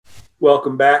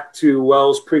Welcome back to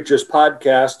Wells Preachers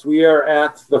Podcast. We are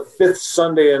at the fifth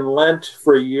Sunday in Lent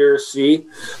for year C.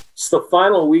 It's the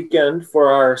final weekend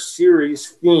for our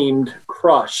series themed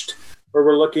Crushed, where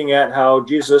we're looking at how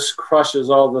Jesus crushes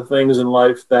all the things in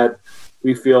life that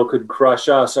we feel could crush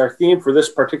us. Our theme for this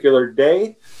particular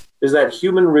day is that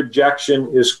human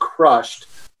rejection is crushed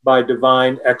by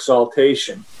divine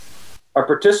exaltation. Our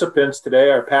participants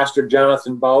today are Pastor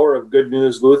Jonathan Bauer of Good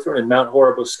News Lutheran in Mount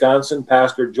Horeb, Wisconsin,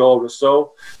 Pastor Joel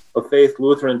Rousseau of Faith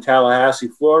Lutheran in Tallahassee,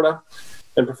 Florida,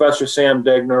 and Professor Sam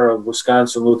Degner of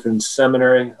Wisconsin Lutheran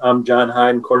Seminary. I'm John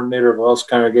Hyden, coordinator of Wells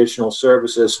Congregational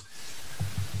Services.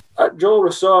 Joel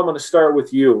Rousseau, I'm going to start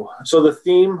with you. So the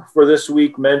theme for this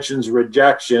week mentions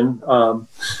rejection.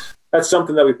 That's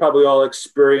something that we probably all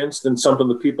experienced and something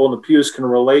the people in the pews can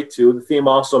relate to. The theme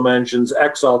also mentions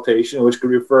exaltation, which could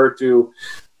refer to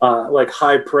like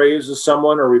high praise of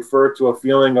someone or refer to a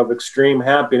feeling of extreme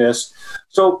happiness.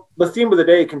 So the theme of the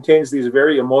day contains these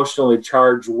very emotionally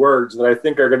charged words that I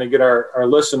think are going to get our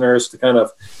listeners to kind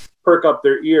of perk up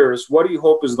their ears. What do you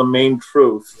hope is the main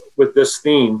truth with this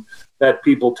theme that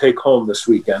people take home this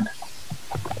weekend?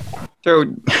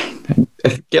 So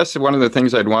I guess one of the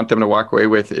things I'd want them to walk away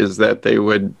with is that they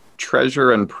would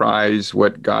treasure and prize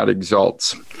what God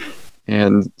exalts.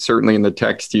 And certainly in the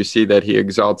text, you see that he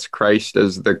exalts Christ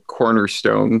as the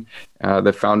cornerstone,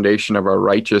 the foundation of our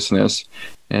righteousness.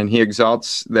 And he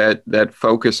exalts that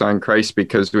focus on Christ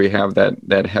because we have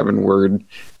that heavenward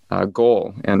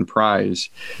goal and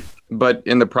prize. But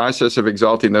in the process of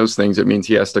exalting those things, it means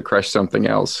he has to crush something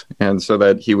else. And so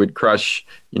that he would crush,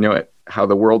 how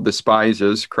the world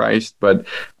despises Christ. But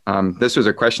this was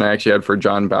a question I actually had for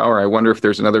John Bauer. I wonder if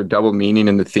there's another double meaning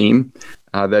in the theme,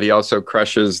 that he also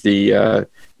crushes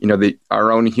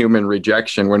our own human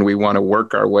rejection when we want to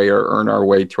work our way or earn our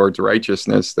way towards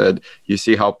righteousness, that you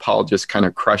see how Paul just kind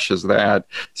of crushes that.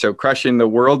 So crushing the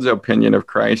world's opinion of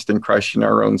Christ and crushing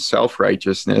our own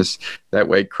self-righteousness, that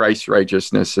way Christ's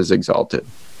righteousness is exalted.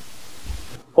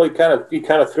 Well, he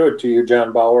kind of threw it to you,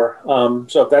 John Bauer.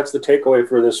 So if that's the takeaway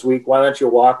for this week, why don't you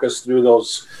walk us through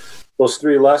those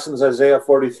three lessons, Isaiah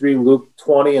 43, Luke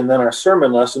 20, and then our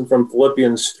sermon lesson from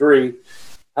Philippians 3.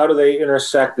 How do they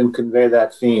intersect and convey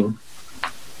that theme?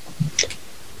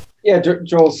 Yeah,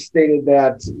 Joel stated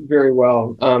that very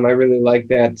well. I really like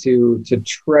that, to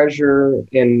treasure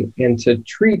and to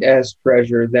treat as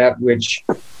treasure that which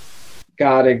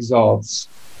God exalts.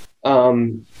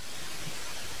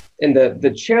 And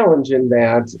the challenge in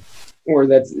that, or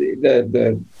that's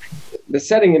the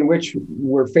setting in which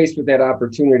we're faced with that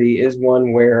opportunity, is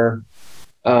one where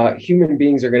human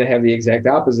beings are going to have the exact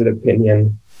opposite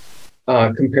opinion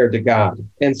compared to God.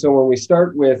 And so when we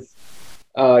start with,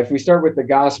 if we start with the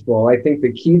gospel, I think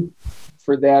the key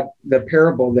for that, the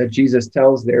parable that Jesus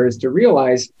tells there, is to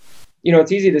realize,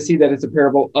 it's easy to see that it's a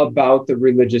parable about the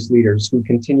religious leaders who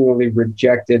continually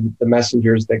rejected the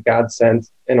messengers that God sent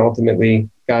and ultimately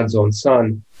God's own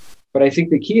son. But I think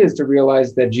the key is to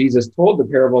realize that Jesus told the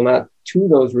parable not to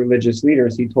those religious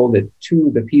leaders, he told it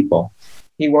to the people.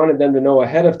 He wanted them to know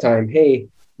ahead of time, hey,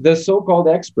 the so-called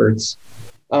experts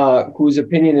whose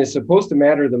opinion is supposed to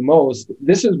matter the most,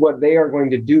 this is what they are going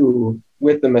to do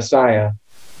with the Messiah.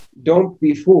 Don't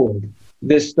be fooled.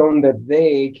 This stone that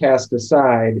they cast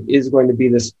aside is going to be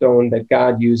the stone that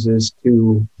God uses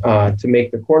to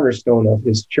make the cornerstone of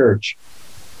his church.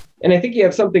 And I think you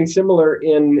have something similar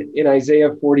in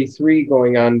Isaiah 43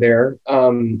 going on there.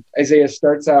 Isaiah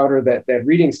starts out, or that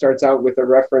reading starts out with a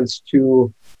reference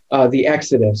to the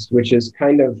Exodus, which is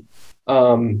kind of,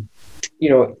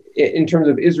 in terms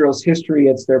of Israel's history,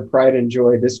 it's their pride and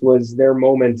joy. This was their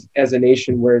moment as a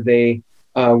nation where they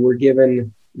were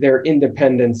given their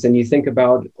independence. And you think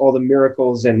about all the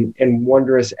miracles and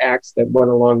wondrous acts that went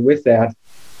along with that.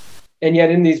 And yet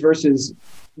in these verses,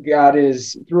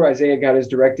 through Isaiah, God is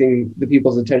directing the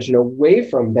people's attention away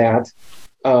from that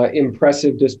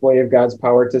impressive display of God's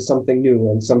power to something new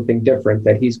and something different,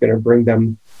 that he's going to bring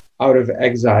them out of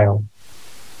exile.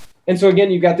 And so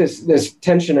again, you've got this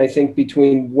tension, I think,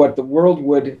 between what the world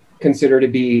would consider to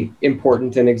be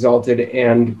important and exalted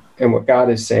and what God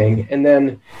is saying. And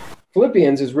then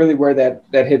Philippians is really where that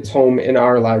hits home in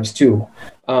our lives too.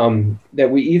 That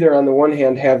we either, on the one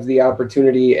hand, have the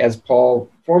opportunity, as Paul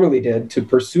formerly did, to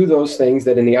pursue those things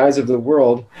that in the eyes of the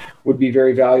world would be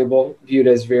very valuable, viewed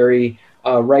as very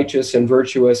righteous and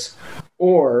virtuous,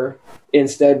 or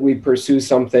instead we pursue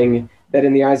something that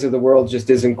in the eyes of the world just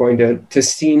isn't going to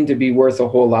seem to be worth a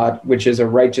whole lot, which is a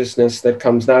righteousness that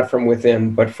comes not from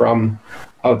within, but from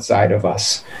outside of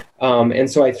us. And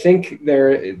so I think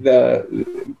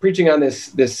the preaching on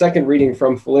this second reading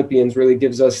from Philippians really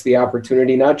gives us the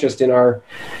opportunity, not just in our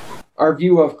our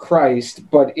view of Christ,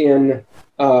 but in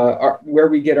where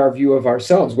we get our view of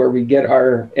ourselves, where we get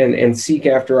and seek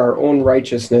after our own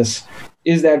righteousness.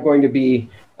 Is that going to be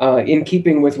in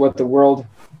keeping with what the world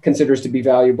considers to be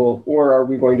valuable, or are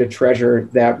we going to treasure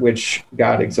that which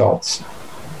God exalts?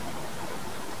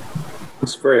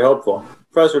 It's very helpful.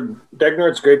 Professor Degner,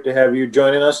 it's great to have you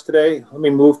joining us today. Let me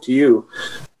move to you.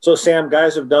 So, Sam,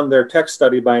 guys have done their text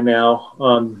study by now.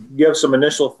 You have some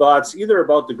initial thoughts either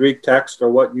about the Greek text or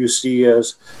what you see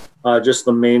as just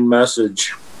the main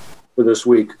message for this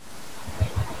week.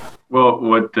 Well,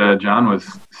 what John was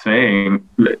saying,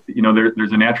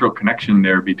 there's a natural connection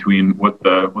there between what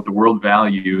the world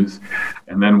values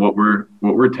and then what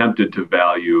we're tempted to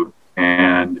value,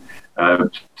 and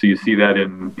so you see that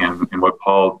in what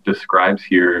Paul describes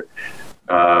here.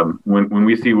 When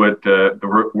we see what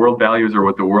the world values or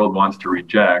what the world wants to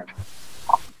reject,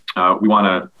 we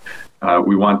want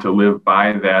to live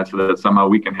by that so that somehow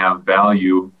we can have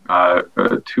value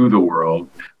to the world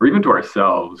or even to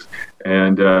ourselves,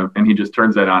 and he just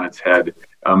turns that on its head.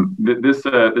 This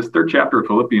third chapter of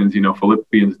Philippians,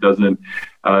 Philippians doesn't,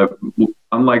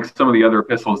 unlike some of the other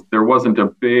epistles, there wasn't a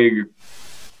big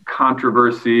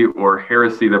controversy or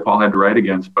heresy that Paul had to write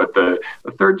against, but the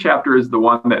third chapter is the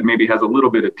one that maybe has a little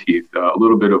bit of teeth, a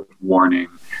little bit of warning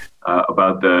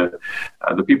about the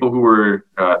people who were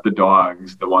the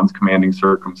dogs, the ones commanding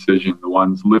circumcision, the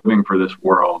ones living for this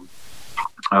world.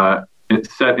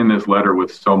 It's set in this letter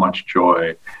with so much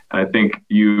joy, and I think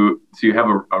you have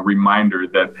a reminder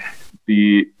that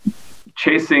the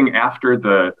chasing after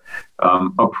the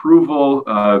approval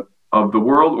of the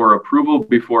world or approval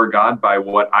before God by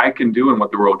what I can do and what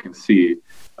the world can see,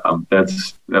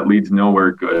 that leads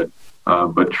nowhere good.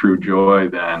 But true joy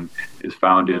then is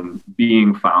found in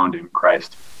being found in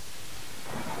Christ.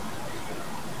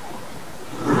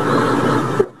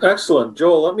 Excellent.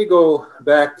 Joel, let me go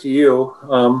back to you.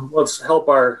 Let's help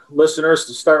our listeners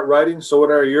to start writing. So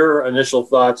what are your initial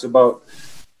thoughts about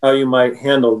how you might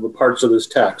handle the parts of this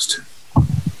text?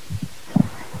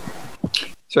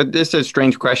 So this is a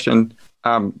strange question.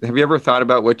 Have you ever thought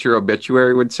about what your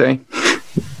obituary would say?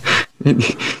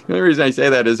 The only reason I say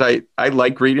that is I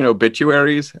like reading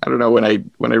obituaries. I don't know, when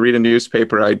I read a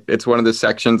newspaper, it's one of the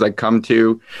sections I come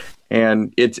to,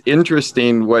 and it's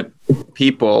interesting what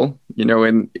people,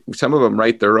 and some of them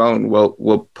write their own,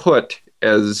 will put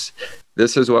as,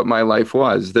 this is what my life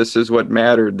was. This is what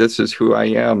mattered. This is who I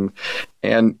am.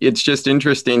 And it's just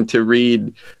interesting to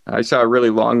read. I saw a really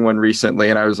long one recently,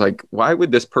 and I was like, why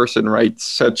would this person write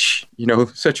such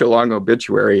a long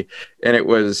obituary? And it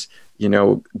was,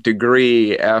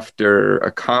 degree after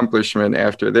accomplishment,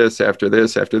 after this, after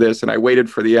this, after this. And I waited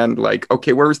for the end, like,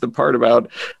 okay, where's the part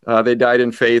about they died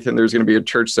in faith and there's going to be a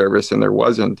church service, and there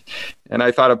wasn't. And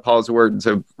I thought of Paul's words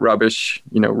of rubbish,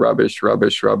 rubbish,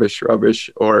 rubbish, rubbish, rubbish,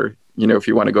 or, if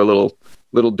you want to go a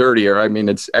little dirtier,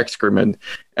 it's excrement.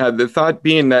 The thought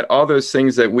being that all those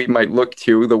things that we might look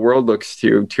to, the world looks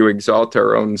to exalt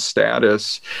our own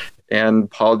status,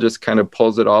 and Paul just kind of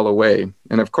pulls it all away.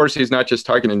 And of course, he's not just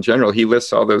talking in general. He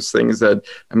lists all those things that,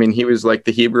 he was like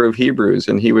the Hebrew of Hebrews,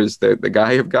 and he was the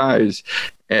guy of guys.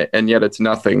 And yet it's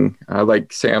nothing,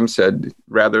 like Sam said,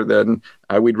 rather than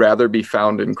we'd rather be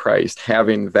found in Christ,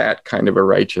 having that kind of a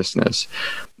righteousness.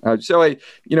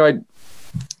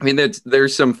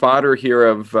 There's some fodder here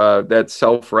of that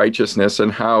self-righteousness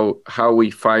and how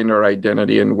we find our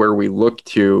identity and where we look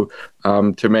to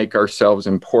make ourselves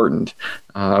important.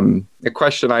 The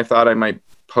question I thought I might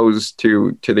pose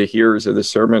to the hearers of the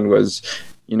sermon was,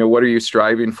 what are you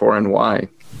striving for and why?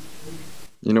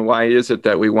 Why is it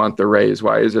that we want the raise?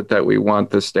 Why is it that we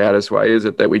want the status? Why is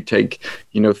it that we take,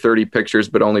 30 pictures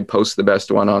but only post the best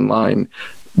one online?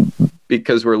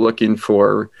 Because we're looking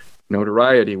for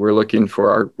notoriety. We're looking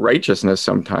for our righteousness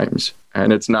sometimes,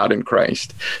 and it's not in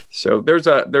Christ. So there's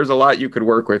a lot you could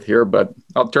work with here, but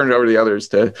I'll turn it over to the others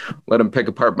to let them pick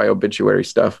apart my obituary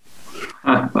stuff.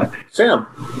 Sam.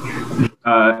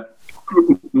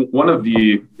 One of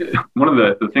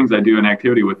the things I do in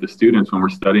activity with the students when we're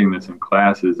studying this in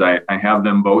class is I have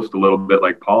them boast a little bit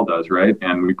like Paul does, right?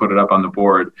 And we put it up on the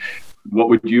board. What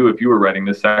would you, if you were writing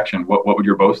this section, what would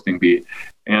your boasting be?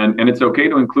 And it's okay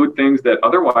to include things that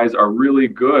otherwise are really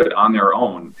good on their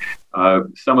own.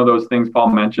 Some of those things Paul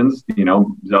mentions,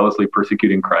 zealously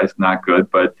persecuting Christ, not good,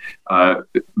 but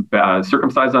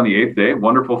circumcised on the 8th day,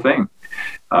 wonderful thing.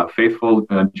 Faithful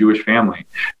Jewish family.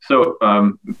 So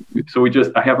I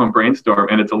have them brainstorm,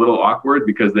 and it's a little awkward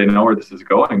because they know where this is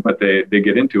going, but they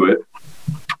get into it.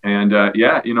 And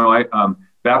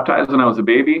baptized when I was a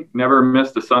baby, never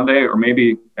missed a Sunday, or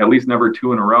maybe at least never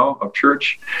 2 in a row of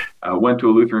church. Went to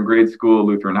a Lutheran grade school,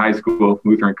 Lutheran high school,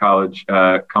 Lutheran college,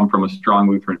 come from a strong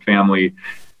Lutheran family.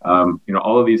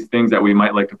 All of these things that we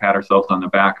might like to pat ourselves on the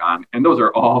back on. And those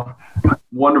are all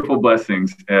wonderful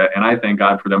blessings. And I thank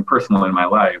God for them personally in my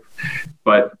life.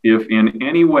 But if in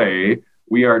any way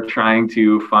we are trying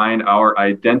to find our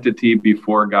identity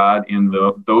before God in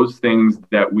those things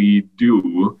that we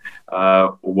do,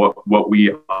 what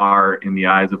we are in the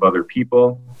eyes of other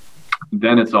people,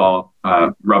 then it's all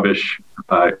rubbish.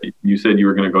 You said you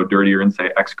were going to go dirtier and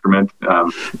say excrement.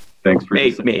 Thanks for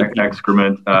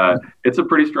excrement. It's a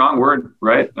pretty strong word,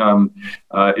 right?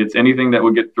 It's anything that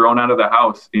would get thrown out of the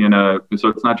house so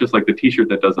it's not just like the T-shirt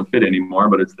that doesn't fit anymore,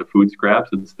 but it's the food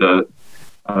scraps. It's the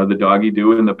doggy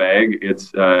do in the bag.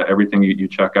 It's everything you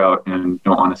chuck out and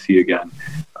don't want to see again.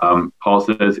 Paul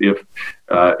says,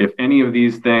 if any of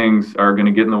these things are going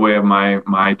to get in the way of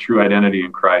my true identity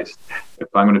in Christ, if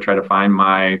I'm going to try to find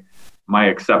my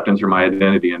acceptance or my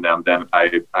identity in them, then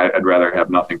I'd rather have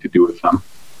nothing to do with them.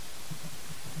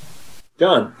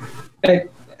 John, I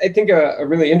think a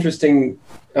really interesting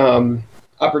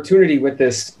opportunity with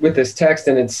this text,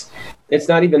 and it's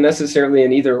not even necessarily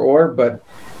an either or, but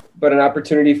an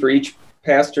opportunity for each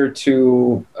pastor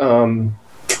to,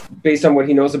 based on what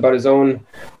he knows about his own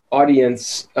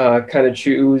audience, kind of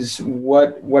choose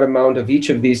what amount of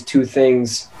each of these two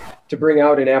things to bring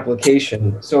out in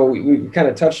application. So we kind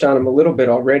of touched on them a little bit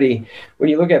already.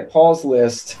 When you look at Paul's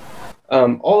list,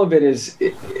 all of it is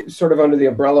sort of under the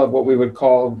umbrella of what we would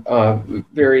call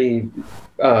very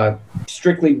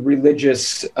strictly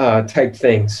religious type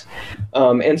things.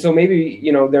 And so maybe,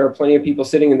 there are plenty of people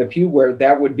sitting in the pew where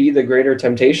that would be the greater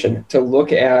temptation, to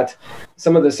look at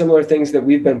some of the similar things that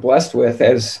we've been blessed with,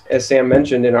 as Sam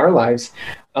mentioned, in our lives,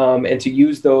 and to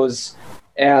use those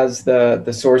as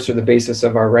the source or the basis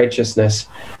of our righteousness.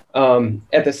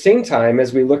 At the same time,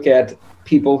 as we look at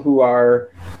people who are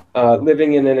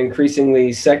living in an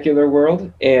increasingly secular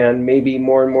world, and maybe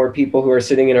more and more people who are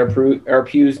sitting in our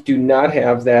pews do not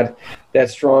have that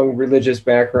strong religious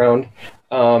background,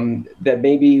 that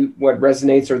maybe what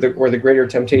resonates or the greater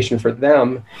temptation for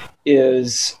them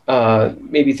is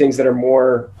maybe things that are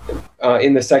more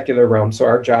in the secular realm. So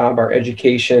our job, our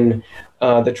education,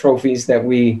 the trophies that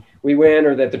we win,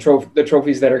 or that the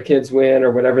trophies that our kids win,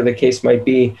 or whatever the case might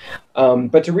be.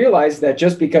 But to realize that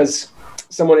just because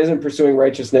someone isn't pursuing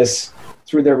righteousness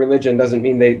through their religion doesn't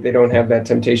mean they don't have that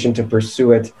temptation to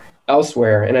pursue it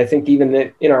elsewhere. And I think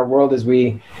even in our world, as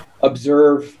we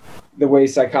observe the way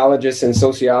psychologists and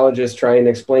sociologists try and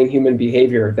explain human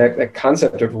behavior, that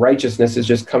concept of righteousness is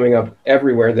just coming up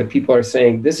everywhere, that people are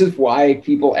saying this is why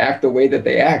people act the way that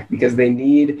they act, because they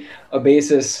need a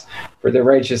basis for their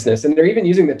righteousness. And they're even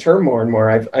using the term more and more,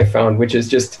 I've found, which is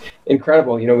just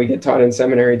incredible. We get taught in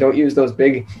seminary, don't use those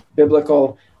big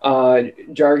biblical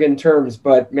jargon terms,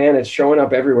 but man, it's showing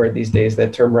up everywhere these days,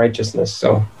 that term righteousness.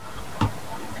 So,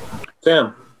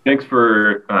 Sam, thanks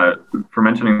for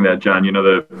mentioning that, John.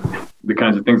 The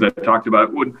kinds of things I talked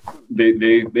about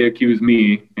they accuse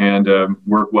me and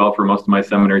work well for most of my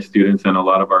seminary students, and a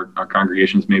lot of our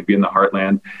congregations may be in the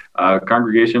heartland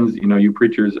congregations. You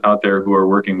preachers out there who are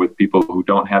working with people who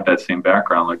don't have that same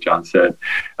background, like John said,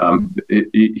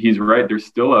 he's right. There's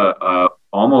still a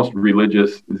almost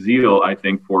religious zeal, I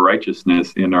think, for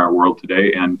righteousness in our world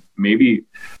today, and maybe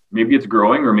it's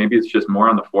growing, or maybe it's just more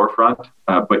on the forefront.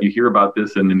 But you hear about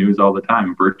this in the news all the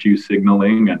time: virtue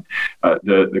signaling and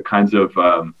the kinds of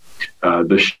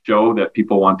the show that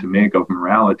people want to make of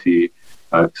morality.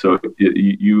 So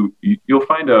you'll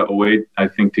find a way, I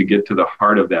think, to get to the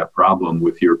heart of that problem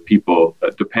with your people,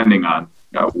 depending on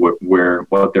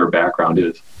what their background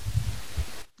is.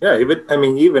 Yeah,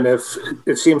 even if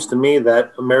it seems to me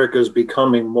that America is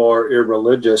becoming more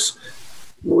irreligious,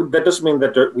 that doesn't mean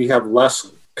that we have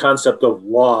less concept of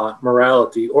law,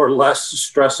 morality, or less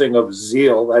stressing of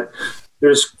zeal. That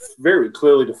there's very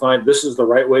clearly defined, this is the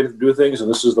right way to do things and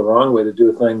this is the wrong way to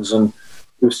do things. And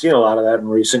we've seen a lot of that in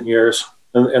recent years,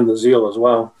 and the zeal as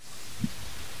well.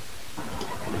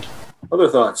 Other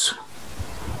thoughts?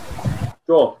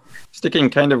 Joel?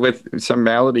 Sticking kind of with some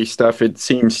malady stuff, it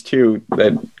seems too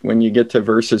that when you get to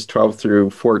verses 12 through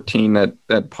 14,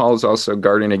 that Paul's also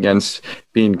guarding against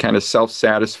being kind of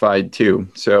self-satisfied too.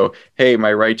 So, hey,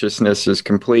 my righteousness is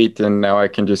complete, and now I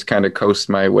can just kind of coast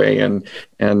my way, and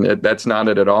that's not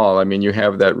it at all. I mean, you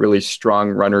have that really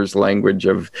strong runner's language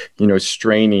of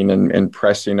straining and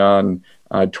pressing on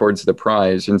towards the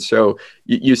prize, and so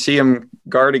you see him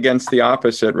guard against the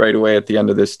opposite right away at the end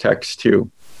of this text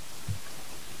too.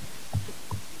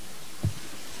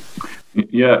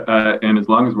 Yeah, and as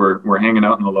long as we're hanging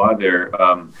out in the law there,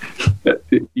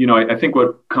 I think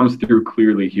what comes through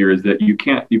clearly here is that you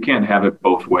can't have it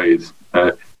both ways.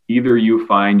 Either you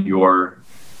find your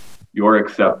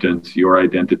acceptance, your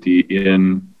identity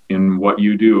in what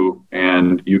you do,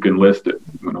 and you can list it,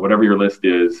 whatever your list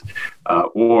is,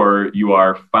 or you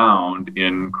are found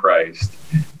in Christ.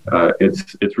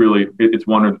 It's really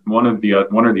one or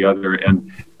the other,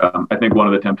 and I think one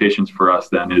of the temptations for us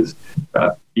then is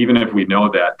even if we know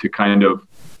that, to kind of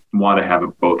want to have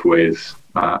it both ways.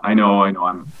 I know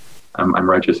I'm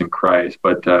righteous in Christ,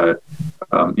 but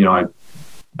I'm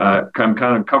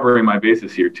kind of covering my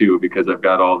bases here too, because I've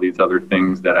got all these other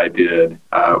things that I did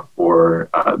for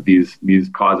these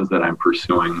causes that I'm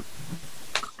pursuing,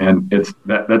 and it's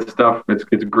that stuff.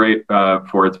 It's great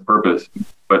for its purpose,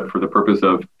 but for the purpose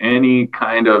of any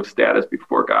kind of status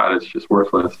before God, it's just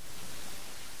worthless.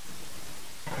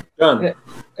 John,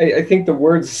 I think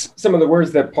some of the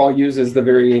words that Paul uses, the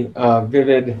very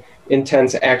vivid,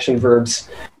 intense action verbs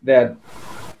that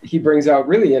he brings out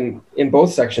really in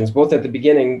both sections, both at the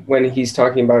beginning when he's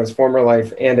talking about his former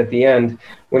life and at the end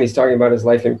when he's talking about his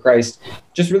life in Christ,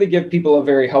 just really give people a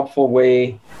very helpful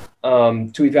way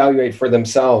to evaluate for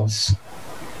themselves,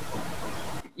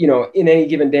 in any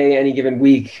given day, any given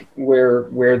week,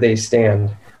 where they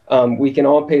stand. We can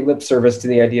all pay lip service to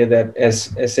the idea that,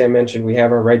 as Sam mentioned, we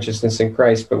have our righteousness in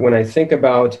Christ. But when I think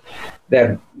about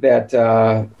that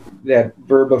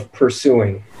verb of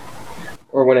pursuing,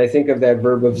 or when I think of that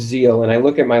verb of zeal, and I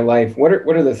look at my life, what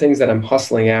are the things that I'm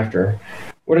hustling after?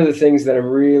 What are the things that I'm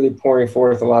really pouring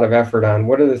forth a lot of effort on?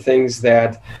 What are the things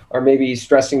that are maybe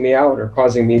stressing me out or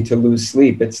causing me to lose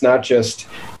sleep? It's not just,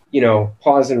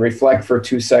 pause and reflect for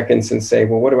 2 seconds and say,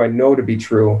 well, what do I know to be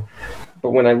true?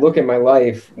 But when I look at my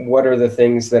life, what are the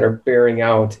things that are bearing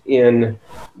out in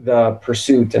the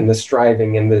pursuit and the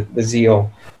striving and the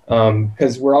zeal?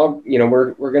 Because we're all,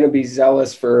 we're going to be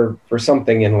zealous for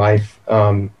something in life,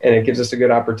 and it gives us a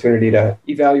good opportunity to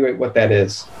evaluate what that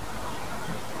is.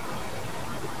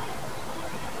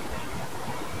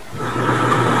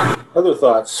 Other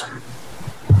thoughts?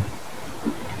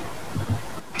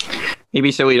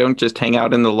 Maybe so we don't just hang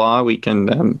out in the law, we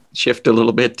can shift a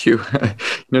little bit to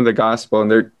the gospel.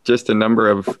 And there are just a number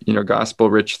of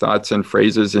gospel-rich thoughts and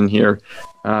phrases in here.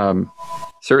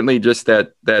 Certainly just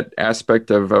that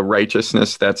aspect of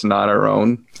righteousness that's not our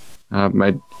own.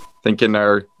 I think in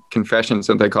our confessions,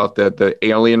 they call it the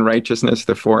alien righteousness,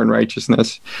 the foreign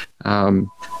righteousness.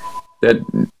 That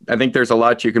I think there's a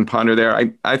lot you can ponder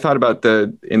there. I thought about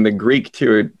in the Greek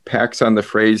too, it packs on the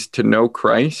phrase to know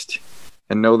Christ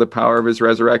and know the power of his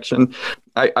resurrection.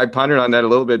 I pondered on that a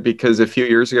little bit because a few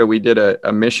years ago we did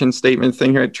a mission statement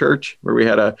thing here at church where we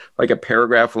had a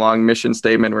paragraph long mission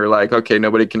statement. We're like, okay,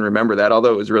 nobody can remember that,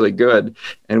 although it was really good.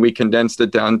 And we condensed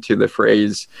it down to the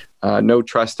phrase, know,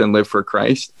 trust, and live for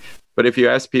Christ. But if you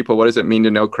ask people, what does it mean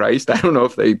to know Christ? I don't know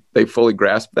if they fully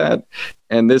grasp that.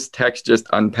 And this text just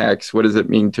unpacks, what does it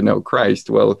mean to know Christ?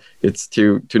 Well, it's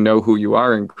to know who you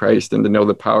are in Christ and to know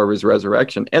the power of his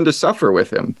resurrection and to suffer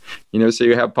with him. So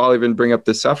you have Paul even bring up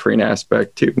the suffering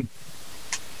aspect too.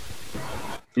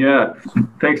 Yeah,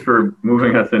 thanks for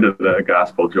moving us into the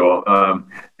gospel, Joel.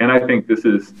 And I think this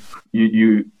is,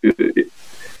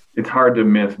 it's hard to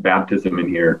miss baptism in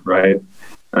here, right?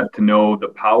 To know the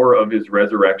power of his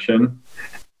resurrection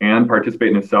and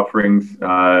participate in his sufferings,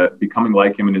 becoming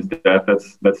like him in his death.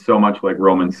 That's so much like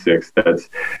Romans 6. That's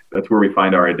where we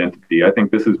find our identity. I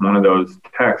think this is one of those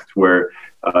texts where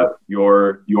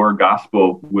your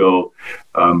gospel will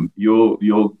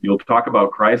you'll talk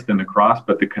about Christ and the cross,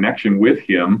 but the connection with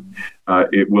him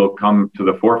it will come to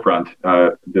the forefront.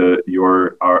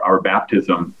 Our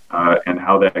baptism and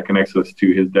how that connects us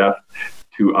to his death,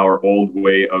 to our old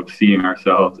way of seeing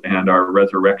ourselves, and our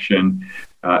resurrection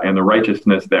and the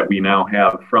righteousness that we now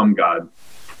have from God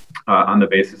on the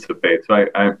basis of faith. So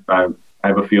I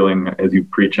have a feeling as you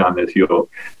preach on this, you'll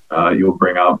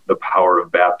bring out the power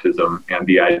of baptism and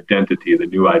the identity, the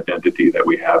new identity that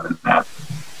we have in that.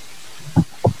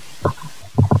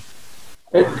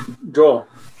 Joel.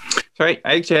 So I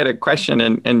actually had a question,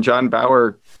 and John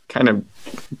Bauer kind of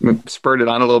spurred it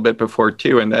on a little bit before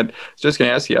too, and that I was just going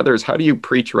to ask the others, how do you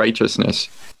preach righteousness?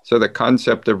 So the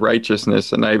concept of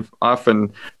righteousness, and I've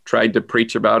often tried to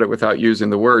preach about it without using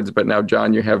the words, but now,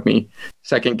 John, you have me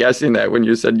second guessing that when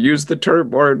you said use the term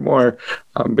more and more,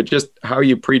 but just how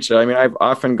you preach it. I mean, I've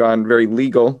often gone very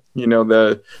legal,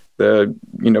 the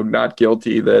not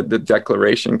guilty, the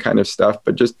declaration kind of stuff,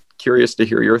 but just curious to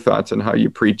hear your thoughts on how you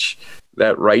preach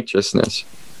that righteousness.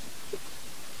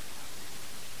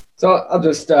 So I'll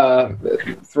just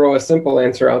throw a simple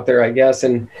answer out there, I guess.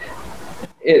 And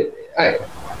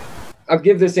I'll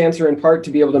give this answer in part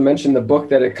to be able to mention the book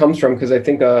that it comes from, because I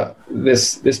think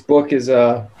this book is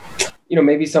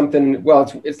maybe something.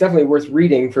 Well, it's definitely worth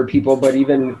reading for people, but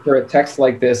even for a text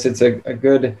like this, it's a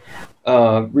good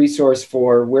resource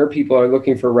for where people are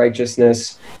looking for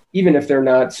righteousness, even if they're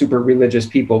not super religious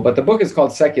people. But the book is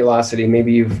called Seculosity.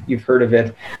 Maybe you've heard of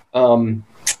it.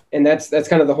 And that's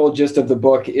kind of the whole gist of the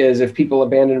book is if people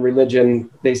abandon religion,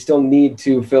 they still need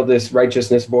to fill this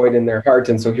righteousness void in their heart.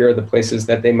 And so here are the places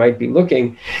that they might be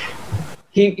looking.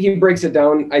 He breaks it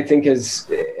down, I think, as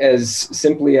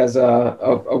simply as a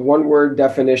one-word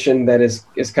definition that is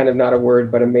kind of not a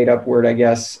word, but a made-up word, I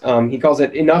guess. He calls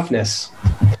it enoughness.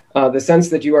 The sense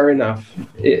that you are enough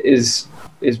is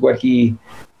what he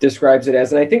describes it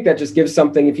as. And I think that just gives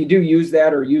something, if you do use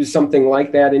that or use something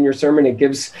like that in your sermon, it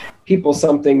gives people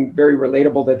something very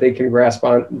relatable that they can grasp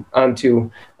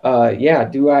onto. I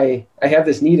have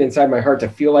this need inside my heart to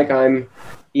feel like I'm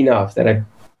enough, that I've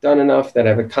done enough, that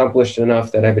I've accomplished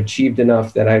enough, that I've achieved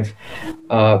enough, that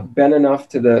I've been enough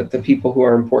to the people who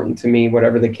are important to me,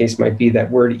 whatever the case might be. That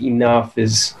word enough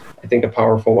is, I think, a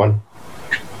powerful one.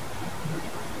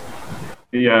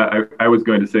 Yeah, I was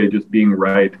going to say just being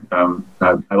right. I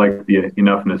like the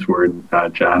enoughness word,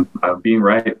 John. Being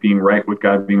right with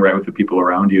God, being right with the people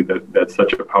around you. That's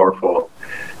such a powerful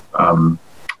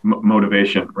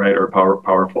motivation, right? Or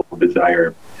powerful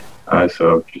desire.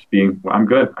 So just being, I'm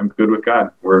good with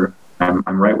God. I'm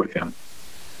right with Him.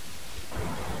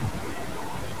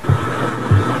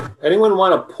 Anyone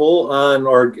want to pull on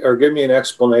or give me an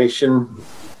explanation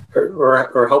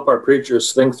or help our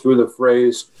preachers think through the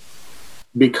phrase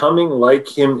becoming like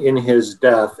Him in His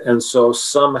death, and so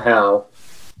somehow,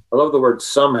 I love the word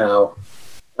somehow,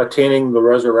 attaining the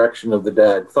resurrection of the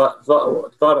dead?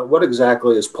 Thought what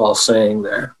exactly is Paul saying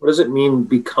there? What does it mean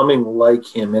becoming like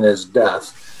Him in His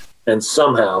death and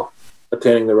somehow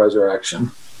attaining the resurrection?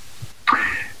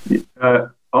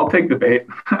 I'll take the bait.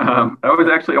 I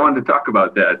wanted to talk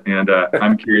about that, and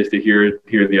I'm curious to hear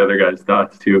the other guys'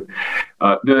 thoughts too.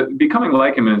 The becoming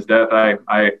like Him in His death,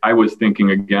 I was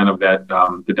thinking again of that,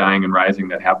 the dying and rising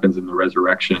that happens in the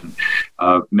resurrection.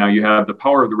 Now you have the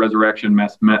power of the resurrection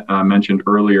mentioned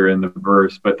earlier in the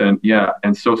verse, but then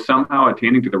and so somehow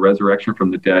attaining to the resurrection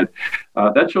from the dead,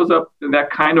 that shows up. That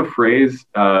kind of phrase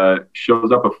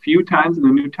shows up a few times in the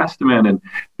New Testament, and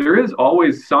there is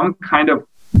always some kind of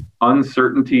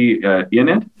uncertainty in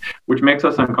it, which makes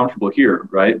us uncomfortable here,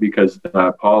 right? Because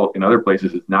Paul in other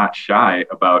places is not shy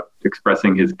about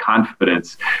expressing his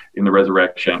confidence in the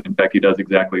resurrection. In fact, he does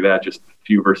exactly that just a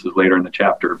few verses later in the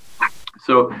chapter.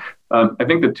 So I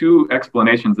think the two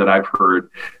explanations that I've heard,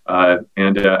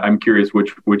 and I'm curious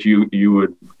which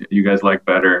you guys like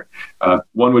better.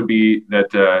 One would be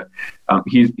that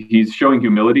he's showing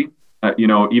humility.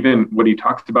 Even what he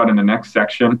talks about in the next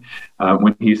section,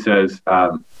 when he says,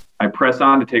 I press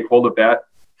on to take hold of that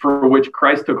for which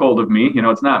Christ took hold of me.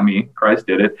 It's not me. Christ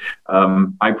did it.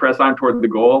 I press on toward the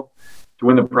goal to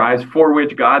win the prize for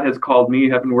which God has called me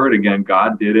heavenward. Again,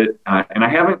 God did it. And I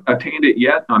haven't attained it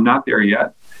yet. I'm not there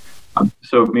yet.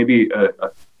 So maybe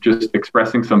just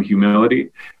expressing some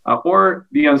humility or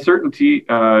the uncertainty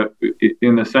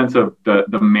in the sense of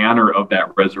the manner of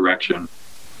that resurrection.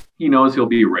 He knows he'll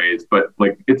be raised, but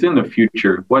it's in the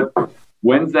future.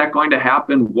 When's that going to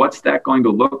happen? What's that going to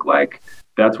look like?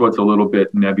 That's what's a little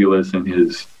bit nebulous in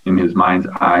his mind's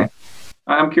eye.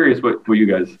 I'm curious what you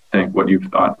guys think, what you've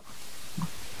thought.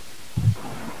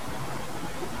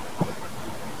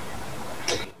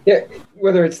 Yeah,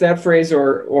 whether it's that phrase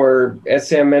or as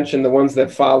Sam mentioned, the ones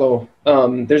that follow,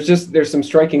 there's some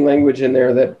striking language in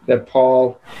there that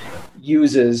Paul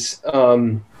uses.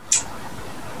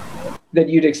 That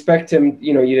you'd expect him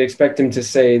to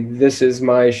say, this is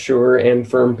my sure and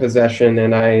firm possession,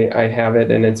 and I have it,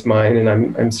 and it's mine, and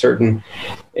I'm certain.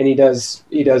 And he does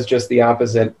just the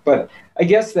opposite. But I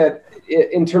guess that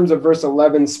in terms of verse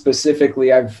 11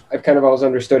 specifically, I've kind of always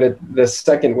understood it the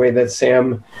second way that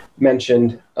Sam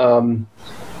mentioned,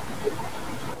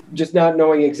 just not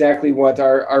knowing exactly what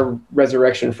our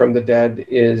resurrection from the dead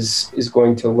is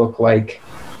going to look like.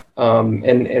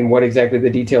 And what exactly the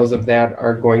details of that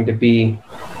are going to be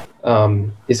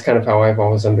is kind of how I've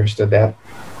always understood that.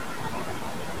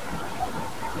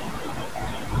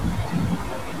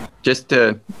 Just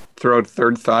to throw a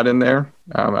third thought in there,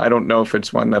 I don't know if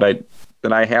it's one that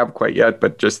I have quite yet,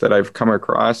 but just that I've come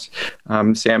across.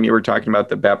 Sam, you were talking about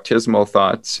the baptismal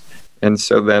thoughts. And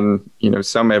so then,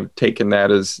 some have taken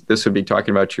that as this would be talking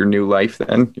about your new life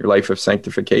then, your life of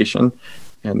sanctification.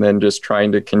 And then just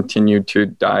trying to continue to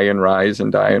die and rise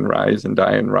and die and rise and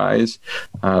die and rise.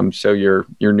 So your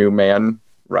new man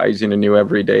rising anew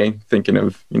every day, thinking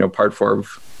of, part 4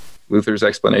 of Luther's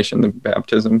explanation of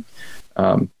baptism.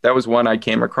 That was one I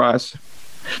came across.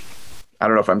 I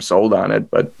don't know if I'm sold on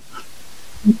it, but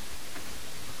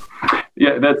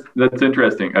yeah, that's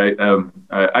interesting.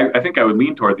 I think I would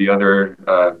lean toward the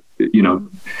other,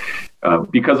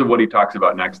 because of what he talks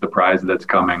about next, the prize that's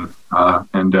coming,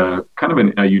 and kind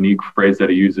of a unique phrase that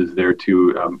he uses there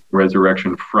too,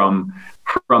 resurrection from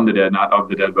the dead, not of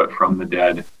the dead, but from the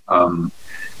dead, out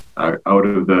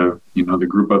of the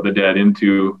group of the dead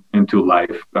into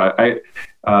life.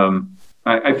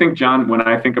 I think, John, when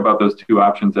I think about those two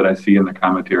options that I see in the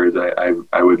commentaries,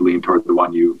 I would lean toward the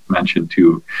one you mentioned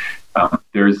too.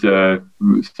 There's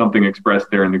something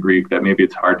expressed there in the Greek that maybe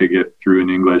it's hard to get through in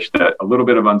English, that a little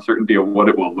bit of uncertainty of what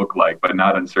it will look like, but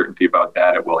not uncertainty about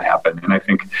that it will happen. And I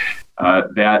think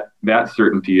that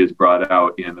certainty is brought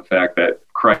out in the fact that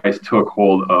Christ took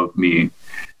hold of me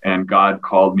and God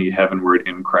called me heavenward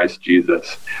in Christ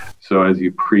Jesus. So as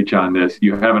you preach on this,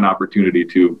 you have an opportunity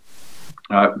to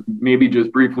maybe just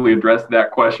briefly address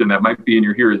that question that might be in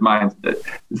your hearers' minds.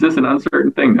 Is this an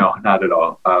uncertain thing? No, not at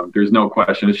all. There's no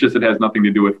question. It's just it has nothing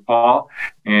to do with Paul,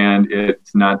 and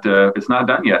it's not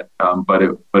done yet, but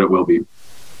it will be.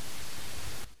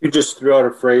 You just threw out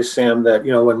a phrase, Sam, that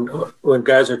when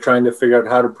guys are trying to figure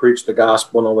out how to preach the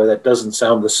gospel in a way that doesn't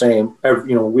sound the same,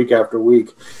 week after week.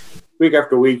 Week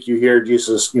after week, you hear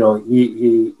Jesus.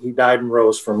 He died and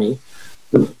rose for me.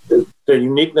 The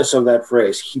uniqueness of that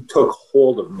phrase, he took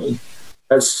hold of me.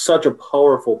 That's such a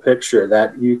powerful picture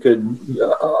that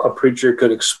a preacher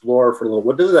could explore for a little.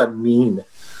 What does that mean?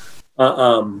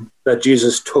 That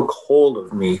Jesus took hold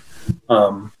of me.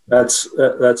 There's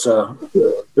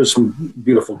some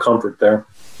beautiful comfort there.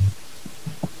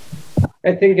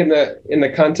 I think in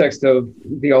the context of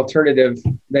the alternative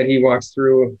that he walks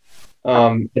through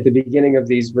at the beginning of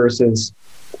these verses,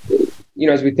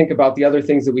 as we think about the other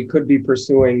things that we could be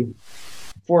pursuing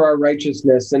for our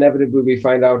righteousness, inevitably we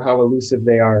find out how elusive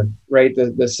they are, right?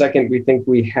 The second we think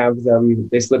we have them,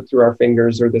 they slip through our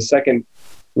fingers, or the second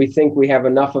we think we have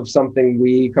enough of something,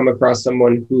 we come across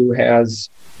someone who has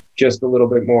just a little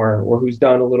bit more, or who's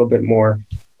done a little bit more.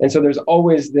 And so there's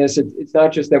always this, it's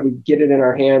not just that we get it in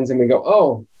our hands and we go,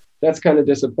 oh, that's kind of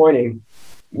disappointing.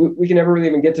 We can never really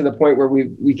even get to the point where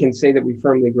we can say that we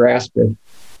firmly grasp it.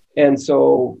 And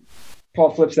so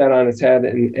Paul flips that on its head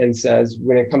and says,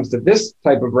 when it comes to this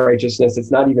type of righteousness, it's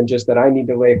not even just that I need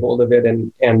to lay hold of it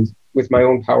and with my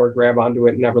own power grab onto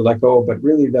it and never let go, but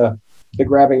really the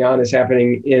grabbing on is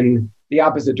happening in the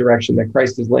opposite direction, that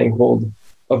Christ is laying hold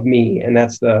of me. And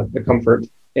that's the comfort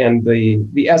and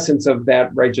the essence of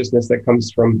that righteousness that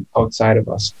comes from outside of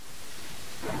us.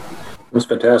 That's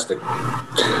fantastic.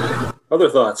 Other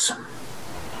thoughts?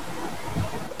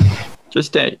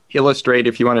 Just to illustrate,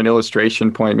 if you want an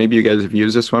illustration point, maybe you guys have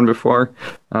used this one before.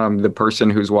 The person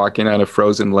who's walking on a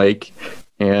frozen lake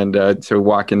and so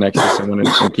walking next to someone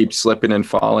and keeps slipping and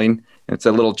falling. And it's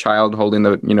a little child holding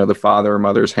the father or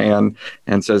mother's hand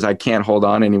and says, I can't hold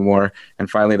on anymore. And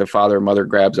finally, the father or mother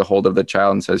grabs a hold of the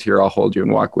child and says, here, I'll hold you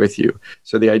and walk with you.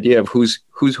 So the idea of who's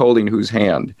holding whose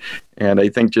hand. And I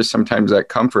think just sometimes that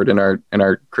comfort in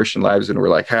our Christian lives, and we're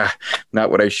like,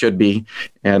 not what I should be.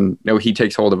 And no, he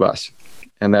takes hold of us.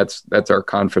 And that's our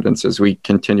confidence as we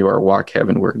continue our walk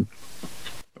heavenward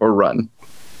or run.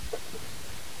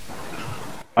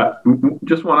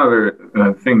 Just one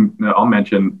other thing that I'll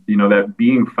mention, that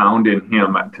being found in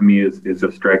him to me is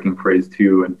a striking phrase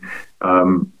too.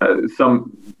 And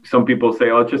some people say,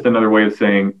 oh, it's just another way of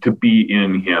saying to be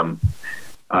in him.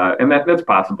 And that's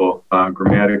possible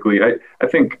grammatically. I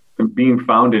think being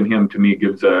found in him to me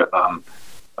gives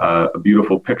a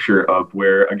beautiful picture of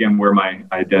where my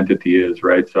identity is,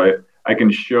 right? So I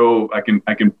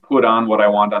can put on what I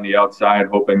want on the outside,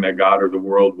 hoping that God or the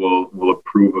world will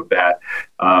approve of that.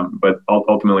 But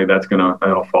ultimately,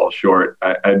 that'll fall short.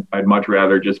 I'd much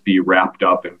rather just be wrapped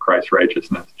up in Christ's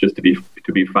righteousness, just to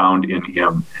be found in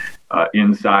Him,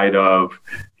 inside of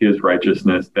His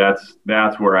righteousness.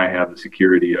 That's where I have the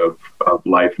security of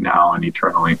life now and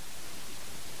eternally.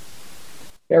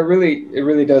 Yeah, it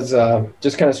really does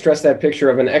just kind of stress that picture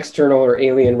of an external or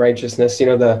alien righteousness.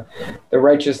 The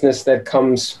righteousness that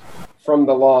comes from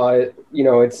the law.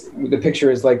 It's the picture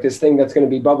is like this thing that's going to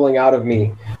be bubbling out of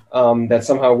me that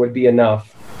somehow would be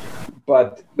enough.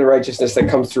 But the righteousness that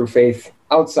comes through faith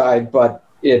outside, but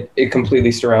it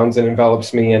completely surrounds and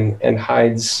envelops me and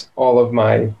hides all of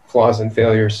my flaws and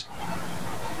failures.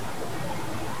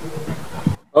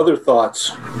 Other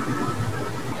thoughts?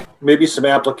 Maybe some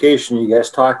application. You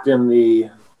guys talked in the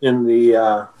intro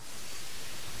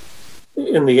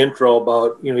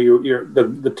about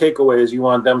the takeaway is you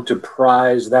want them to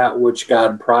prize that which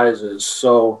God prizes.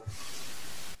 So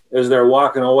as they're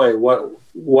walking away,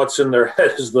 what's in their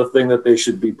head is the thing that they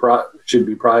should be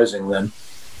prizing then.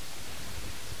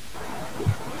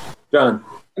 John.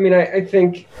 I mean, I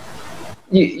think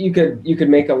you could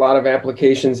make a lot of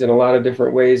applications in a lot of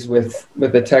different ways with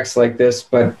a text like this,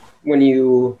 but when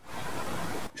you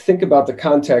think about the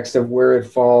context of where it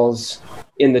falls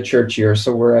in the church year,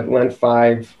 so we're at Lent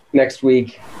 5 next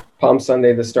week, Palm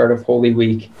Sunday, the start of Holy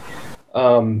Week.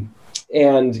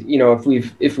 And, you know, if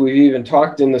we've even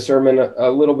talked in the sermon a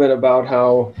little bit about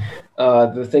how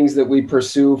the things that we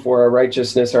pursue for our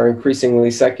righteousness are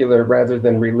increasingly secular rather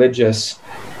than religious,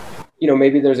 you know,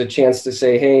 maybe there's a chance to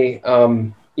say, hey,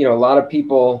 you know, a lot of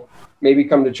people maybe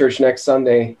come to church next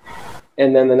Sunday,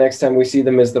 and then the next time we see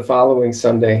them is the following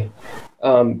Sunday.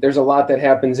 There's a lot that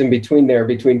happens in between there,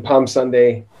 between Palm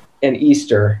Sunday and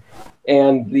Easter.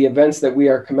 And the events that we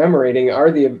are commemorating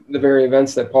are the very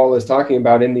events that Paul is talking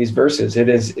about in these verses. It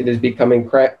is becoming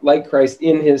like Christ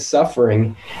in his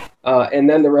suffering, and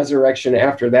then the resurrection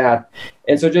after that.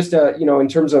 And so just, you know, in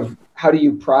terms of how do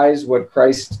you prize what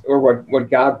Christ or what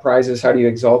God prizes, how do you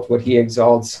exalt what he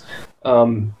exalts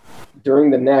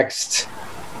during the next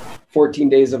 14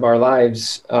 days of our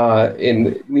lives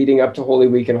in leading up to Holy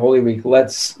Week and Holy Week,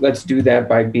 let's do that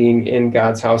by being in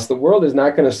God's house. The world is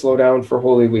not going to slow down for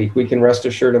Holy Week. We can rest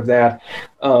assured of that.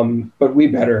 But we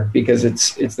better, because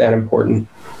it's that important.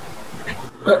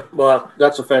 Well,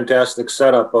 that's a fantastic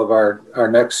setup of our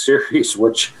next series,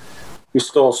 which we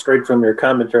stole straight from your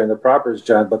commentary in the Propers,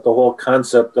 John, but the whole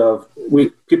concept of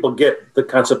people get the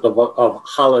concept of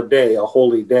holiday, a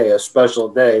holy day, a special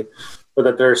day, but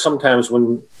that there are sometimes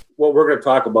when what we're going to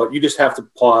talk about, you just have to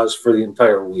pause for the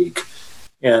entire week.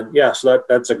 And yeah, so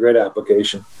that's a great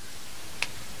application.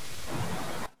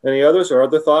 Any others or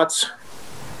other thoughts?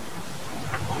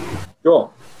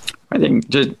 Joel. I think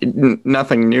just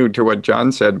nothing new to what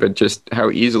John said, but just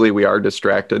how easily we are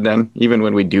distracted then, even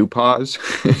when we do pause.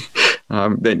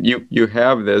 That you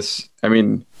have this, I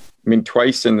mean,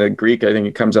 twice in the Greek, I think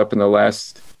it comes up in the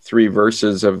last 3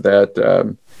 verses of that,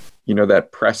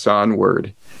 that press on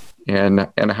word. And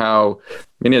how,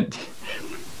 if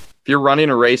you're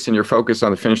running a race and you're focused on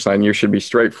the finish line, you should be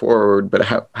straightforward, but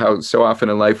how so often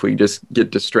in life we just get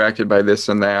distracted by this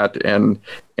and that. And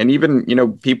even,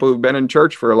 people who've been in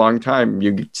church for a long time,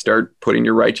 you start putting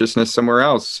your righteousness somewhere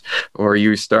else, or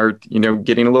you start,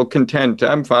 getting a little content.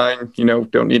 I'm fine,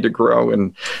 don't need to grow.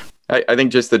 And I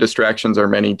think just the distractions are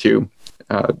many too.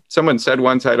 Someone said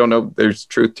once, I don't know, there's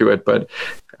truth to it, but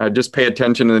just pay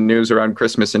attention to the news around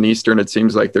Christmas and Easter, and it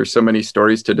seems like there's so many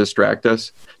stories to distract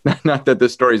us. Not that the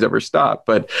stories ever stop,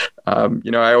 but,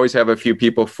 I always have a few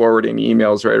people forwarding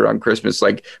emails right around Christmas,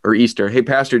 or Easter. Hey,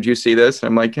 Pastor, did you see this? And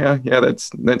I'm like, yeah,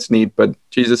 that's neat, but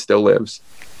Jesus still lives.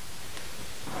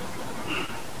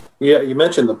 Yeah, you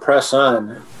mentioned the press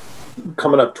on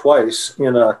coming up twice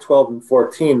in 12 and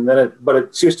 14, but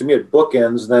it seems to me it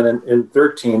bookends then in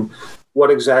 13. What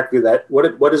exactly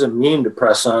what does it mean to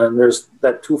press on? And there's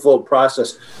that twofold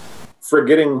process,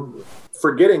 forgetting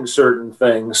certain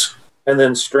things and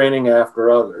then straining after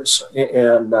others.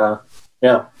 And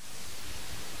yeah.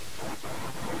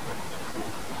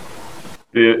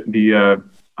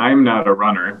 I'm not a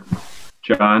runner.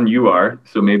 John, you are,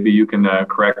 so maybe you can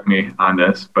correct me on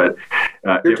this. But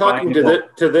you're talking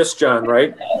to this John,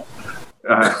 right?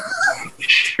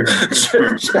 Sure.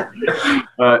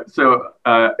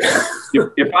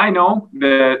 If I know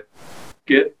that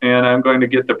and I'm going to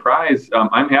get the prize,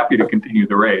 I'm happy to continue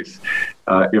the race.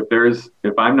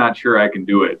 If I'm not sure I can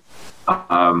do it,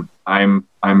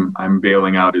 I'm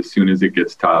bailing out as soon as it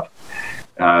gets tough.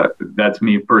 That's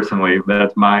me personally.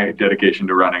 That's my dedication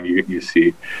to running. You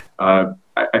see, I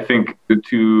think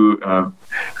to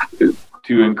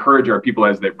encourage our people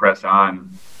as they press on.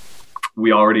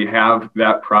 We already have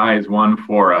that prize won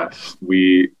for us.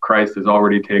 Christ has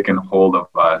already taken hold of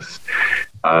us.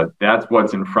 That's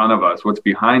what's in front of us. What's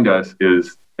behind us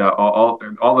is all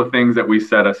the things that we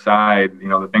set aside,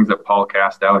 the things that Paul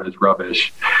cast out as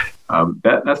rubbish.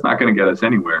 That's not going to get us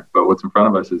anywhere. But what's in front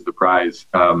of us is the prize.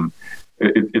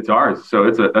 It's ours. So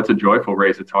that's a joyful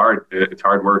race. It's hard. It's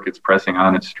hard work. It's pressing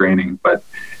on. It's straining. But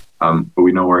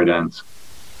we know where it ends.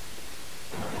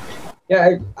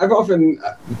 Yeah, I've often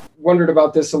wondered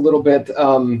about this a little bit.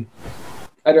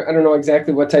 I don't know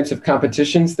exactly what types of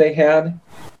competitions they had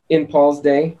in Paul's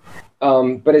day,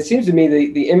 but it seems to me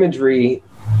the imagery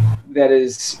that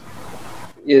is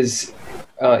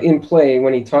in play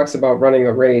when he talks about running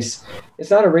a race, it's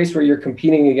not a race where you're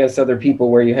competing against other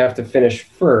people where you have to finish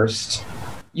first.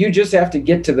 You just have to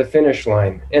get to the finish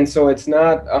line. And so it's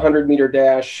not a 100-meter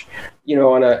dash,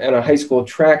 on a high school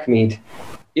track meet.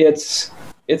 It's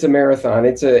it's a marathon.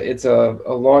 It's a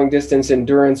long distance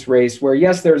endurance race where,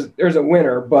 yes, there's a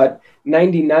winner, but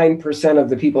 99% of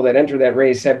the people that enter that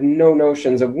race have no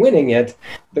notions of winning it.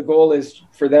 The goal is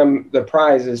for them, the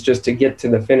prize is just to get to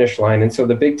the finish line. And so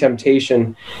the big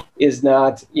temptation is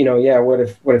not, what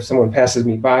if someone passes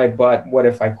me by, but what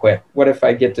if I quit? What if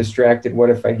I get distracted? What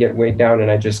if I get weighed down and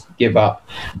I just give up?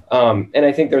 And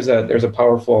I think there's a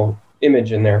powerful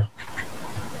image in there.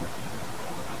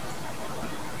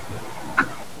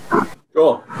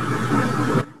 Cool.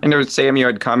 I know, Sam, you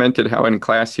had commented how in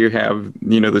class you have,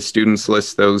 the students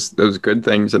list those good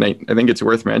things. And I think it's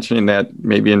worth mentioning that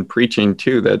maybe in preaching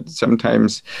too, that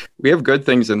sometimes we have good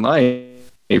things in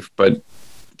life, but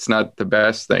it's not the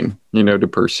best thing, to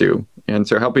pursue. And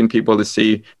so helping people to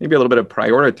see maybe a little bit of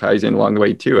prioritizing along the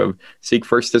way too, of seek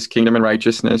first his kingdom and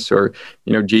righteousness, or,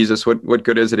 Jesus, what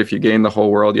good is it if you gain the whole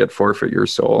world yet forfeit your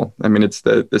soul? I mean, it's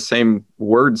the same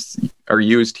words are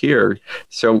used here.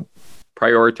 So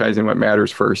prioritizing what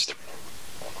matters first.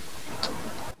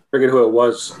 Forget who it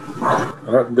was.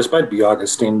 This might be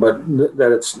Augustine, but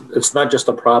that it's not just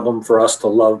a problem for us to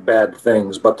love bad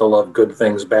things, but to love good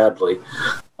things badly.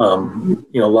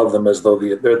 Love them as though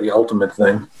they're the ultimate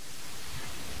thing.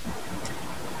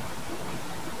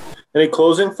 Any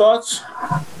closing thoughts?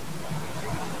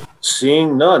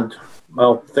 Seeing none.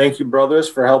 Well, thank you, brothers,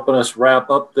 for helping us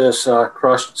wrap up this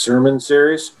Crushed sermon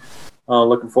series.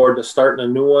 Looking forward to starting a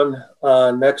new one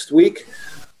next week.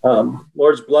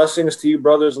 Lord's blessings to you,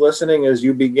 brothers, listening as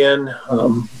you begin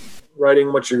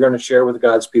writing what you're going to share with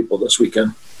God's people this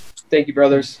weekend. Thank you,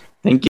 brothers. Thank you.